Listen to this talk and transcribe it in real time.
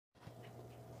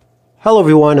Hello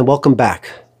everyone and welcome back.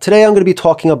 Today I'm going to be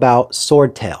talking about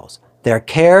swordtails, their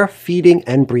care, feeding,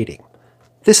 and breeding.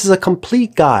 This is a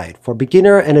complete guide for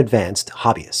beginner and advanced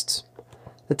hobbyists.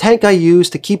 The tank I use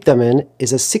to keep them in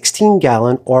is a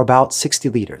 16-gallon or about 60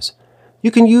 liters. You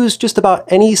can use just about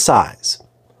any size.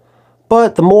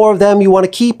 But the more of them you want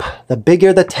to keep, the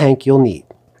bigger the tank you'll need.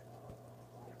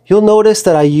 You'll notice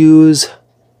that I use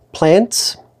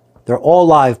plants. They're all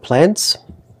live plants.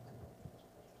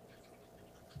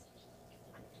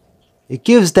 It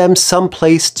gives them some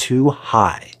place to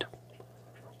hide.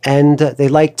 And they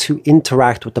like to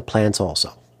interact with the plants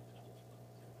also.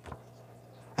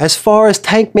 As far as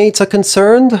tank mates are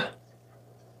concerned,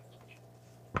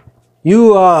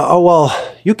 you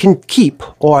can keep,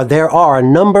 or there are a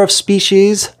number of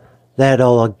species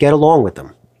that'll get along with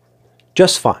them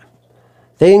just fine.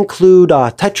 They include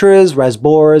tetras,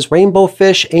 rasboras, rainbow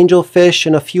fish, angelfish,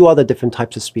 and a few other different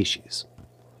types of species.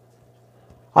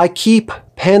 I keep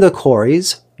panda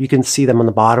cories. You can see them on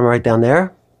the bottom right down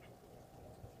there.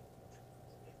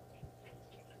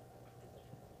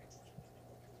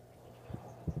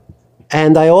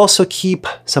 And I also keep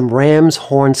some ram's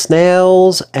horn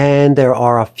snails, and there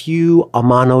are a few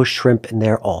amano shrimp in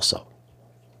there also.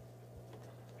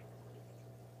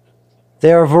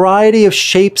 There are a variety of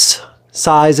shapes,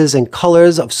 sizes, and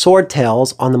colors of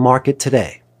swordtails on the market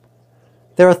today.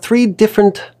 There are 3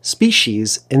 different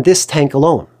species in this tank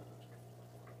alone.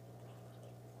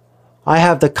 I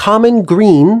have the common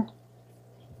green.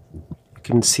 You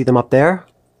can see them up there.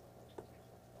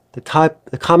 The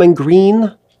common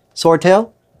green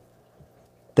swordtail.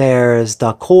 There's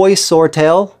the koi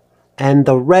swordtail, and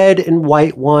the red and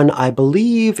white one, I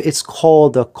believe it's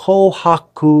called the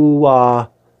kohaku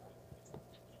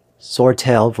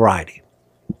swordtail variety.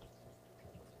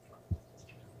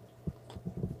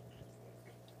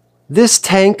 This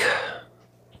tank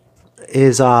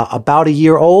is about a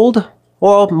year old,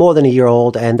 or more than a year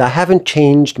old, and I haven't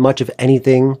changed much of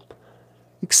anything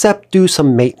except do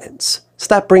some maintenance. So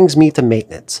that brings me to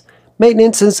maintenance.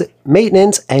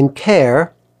 Maintenance and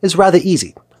care is rather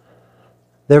easy.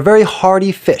 They're very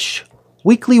hardy fish.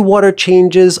 Weekly water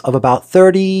changes of about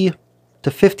 30 to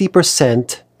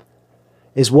 50%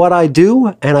 is what I do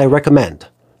and I recommend.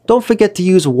 Don't forget to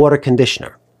use a water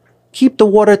conditioner. Keep the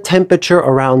water temperature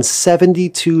around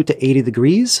 72 to 80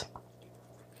 degrees.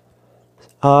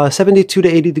 72 to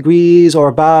 80 degrees, or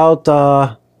about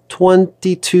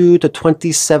 22 to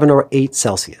 27 or 8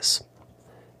 Celsius.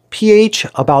 pH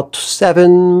about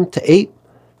 7 to 8.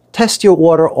 Test your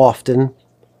water often.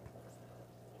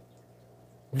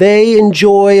 They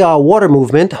enjoy water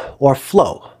movement or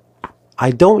flow.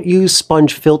 I don't use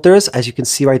sponge filters, as you can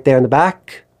see right there in the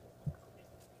back.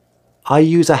 I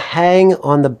use a hang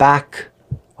on the back,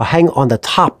 or hang on the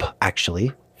top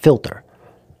actually, filter.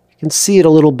 You can see it a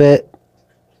little bit.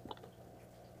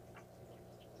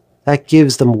 That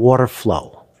gives them water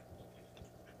flow.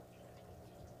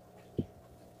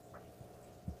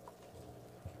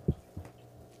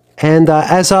 And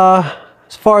as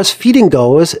far as feeding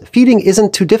goes, feeding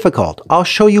isn't too difficult. I'll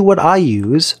show you what I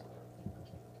use.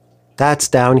 That's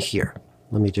down here.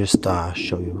 Let me just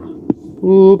show you.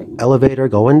 Oop, elevator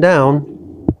going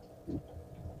down.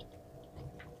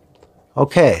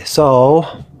 Okay,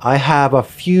 so I have a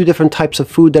few different types of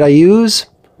food that I use.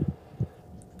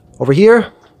 Over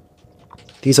here,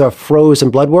 these are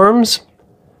frozen bloodworms.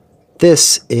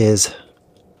 This is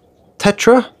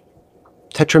Tetramin,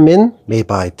 made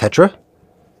by Tetra.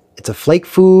 It's a flake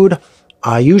food.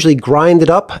 I usually grind it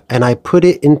up and I put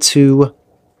it into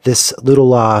this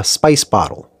little spice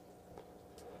bottle.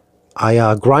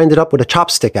 I grind it up with a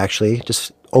chopstick actually.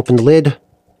 Just open the lid,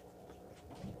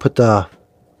 put the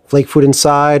flake food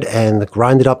inside, and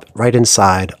grind it up right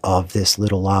inside of this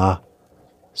little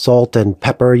salt and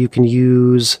pepper you can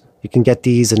use. You can get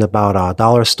these in about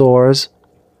dollar stores.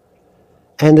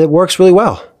 And it works really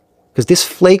well because these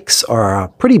flakes are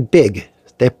pretty big.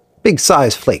 They're big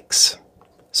size flakes.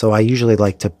 So I usually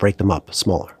like to break them up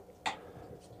smaller.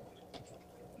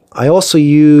 I also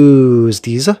use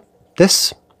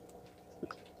this.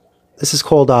 This is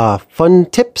called Fun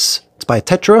Tips. It's by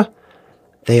Tetra.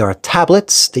 They are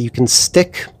tablets that you can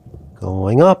stick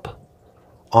going up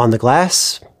on the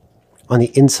glass, on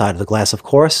the inside of the glass, of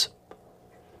course.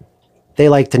 They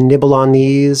like to nibble on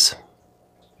these.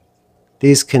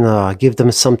 These can give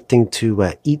them something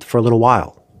to eat for a little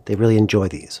while. They really enjoy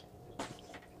these.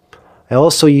 I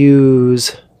also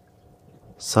use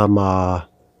some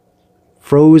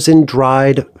frozen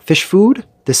dried fish food.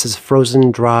 This is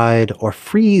frozen dried, or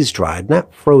freeze dried,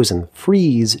 not frozen,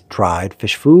 freeze dried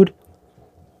fish food.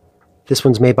 This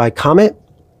one's made by Comet,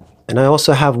 and I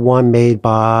also have one made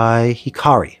by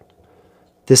Hikari.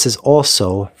 this is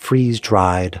also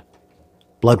freeze-dried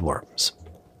bloodworms.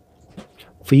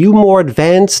 For you more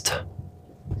advanced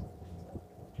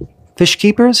fish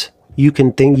keepers, you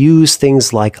can use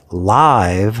things like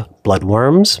live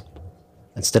bloodworms.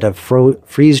 Instead of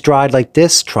freeze-dried like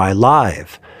this, try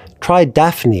live. Try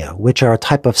Daphnia, which are a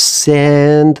type of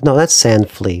sand. No, that's sand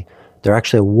flea. They're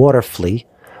actually a water flea.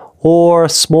 Or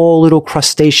small little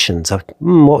crustaceans.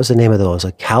 What was the name of those?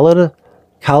 A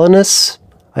calinus,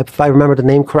 if I remember the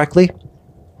name correctly.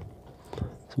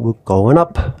 So we're going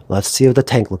up. Let's see what the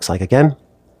tank looks like again.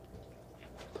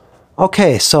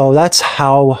 Okay, so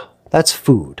that's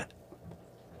food.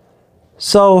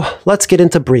 So let's get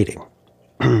into breeding.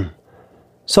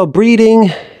 So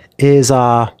breeding is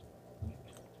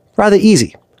rather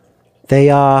easy.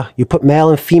 You put male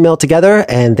and female together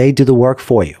and they do the work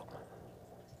for you.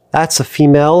 That's a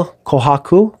female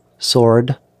kohaku,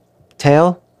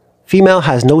 swordtail. Female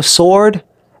has no sword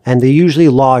and they're usually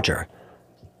larger.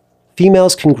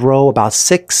 Females can grow about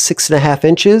 6.5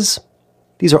 inches.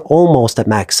 These are almost at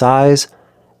max size.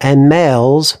 And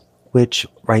males, which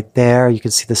right there you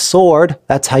can see the sword,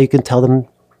 that's how you can tell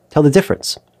the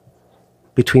difference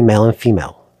between male and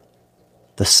female.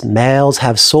 The males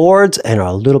have swords and are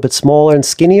a little bit smaller and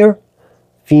skinnier.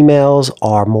 Females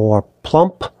are more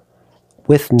plump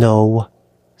with no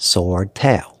sword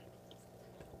tail.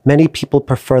 Many people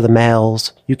prefer the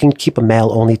males. You can keep a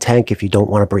male-only tank if you don't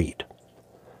want to breed.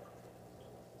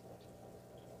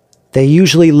 They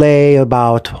usually lay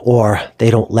about, or they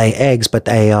don't lay eggs, but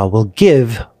they will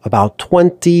give about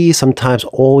 20, sometimes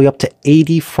all the way up to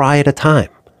 80 fry at a time.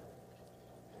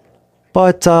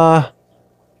 But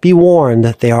be warned,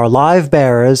 they are live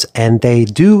bearers and they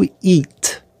do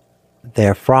eat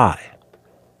their fry.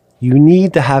 You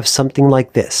need to have something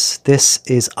like this. This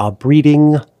is a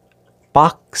breeding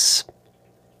box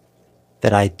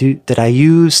that I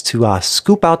use to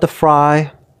scoop out the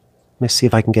fry. Let me see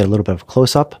if I can get a little bit of a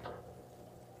close-up.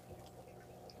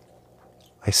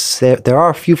 There are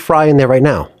a few fry in there right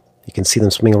now. You can see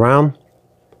them swimming around.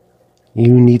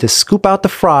 You need to scoop out the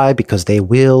fry because they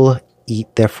will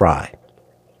eat their fry.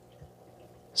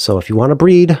 So if you want to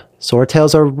breed,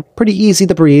 swordtails are pretty easy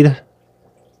to breed,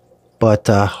 but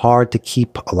hard to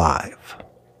keep alive.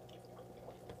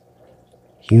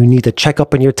 You need to check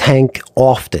up on your tank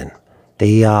often.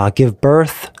 They give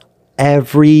birth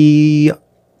every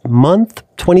month,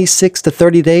 26 to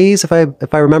 30 days, if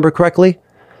I remember correctly.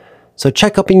 So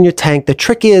check up in your tank. The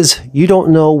trick is you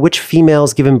don't know which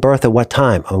female's given birth at what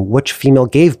time, or which female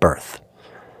gave birth.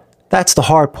 That's the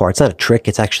hard part. It's not a trick.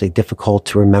 It's actually difficult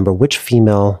to remember which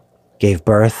female gave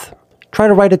birth. Try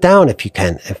to write it down if you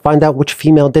can and find out which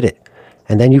female did it.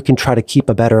 And then you can try to keep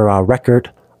a better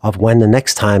record of when the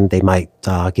next time they might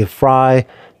give fry,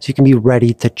 so you can be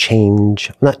ready to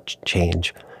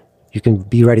you can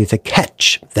be ready to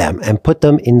catch them and put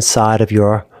them inside of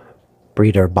your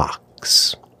breeder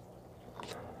box.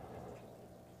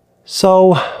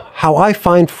 So how I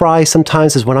find fry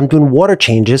sometimes is when I'm doing water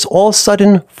changes, all of a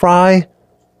sudden fry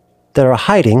that are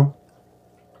hiding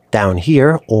down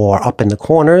here or up in the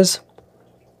corners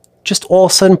just all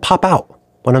of a sudden pop out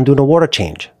when I'm doing a water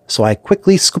change. So I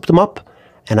quickly scoop them up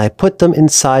and I put them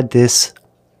inside this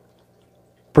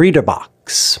breeder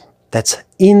box that's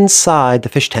inside the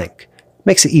fish tank.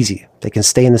 Makes it easy. They can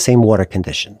stay in the same water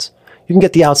conditions. You can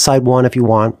get the outside one if you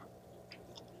want.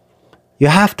 You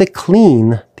have to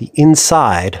clean the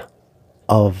inside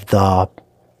of the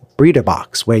breeder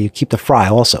box where you keep the fry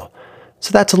also.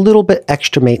 So that's a little bit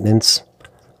extra maintenance,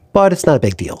 but it's not a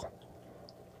big deal.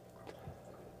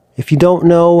 If you don't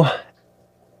know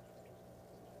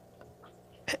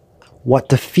what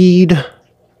to feed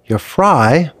your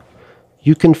fry,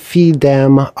 you can feed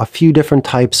them a few different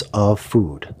types of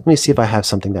food. Let me see if I have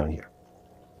something down here.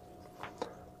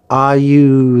 I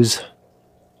use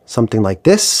something like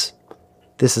this.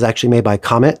 This is actually made by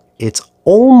Comet. It's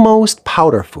almost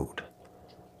powder food.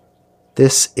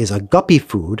 This is a guppy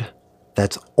food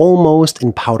that's almost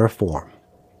in powder form.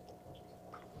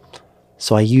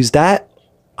 So I use that.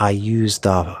 I use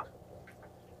the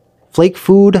flake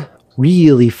food,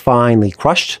 really finely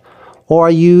crushed, or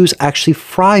I use actually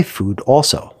fry food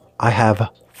also. I have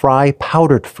fry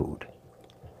powdered food.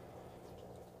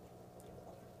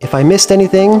 If I missed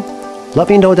anything, let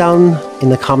me know down in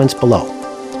the comments below.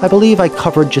 I believe I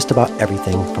covered just about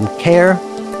everything from care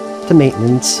to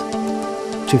maintenance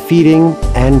to feeding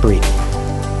and breeding.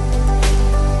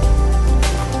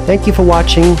 Thank you for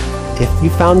watching. If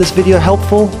you found this video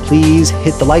helpful, please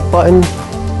hit the like button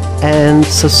and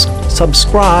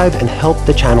subscribe and help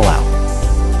the channel out.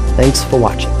 Thanks for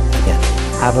watching. Again,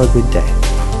 have a good day.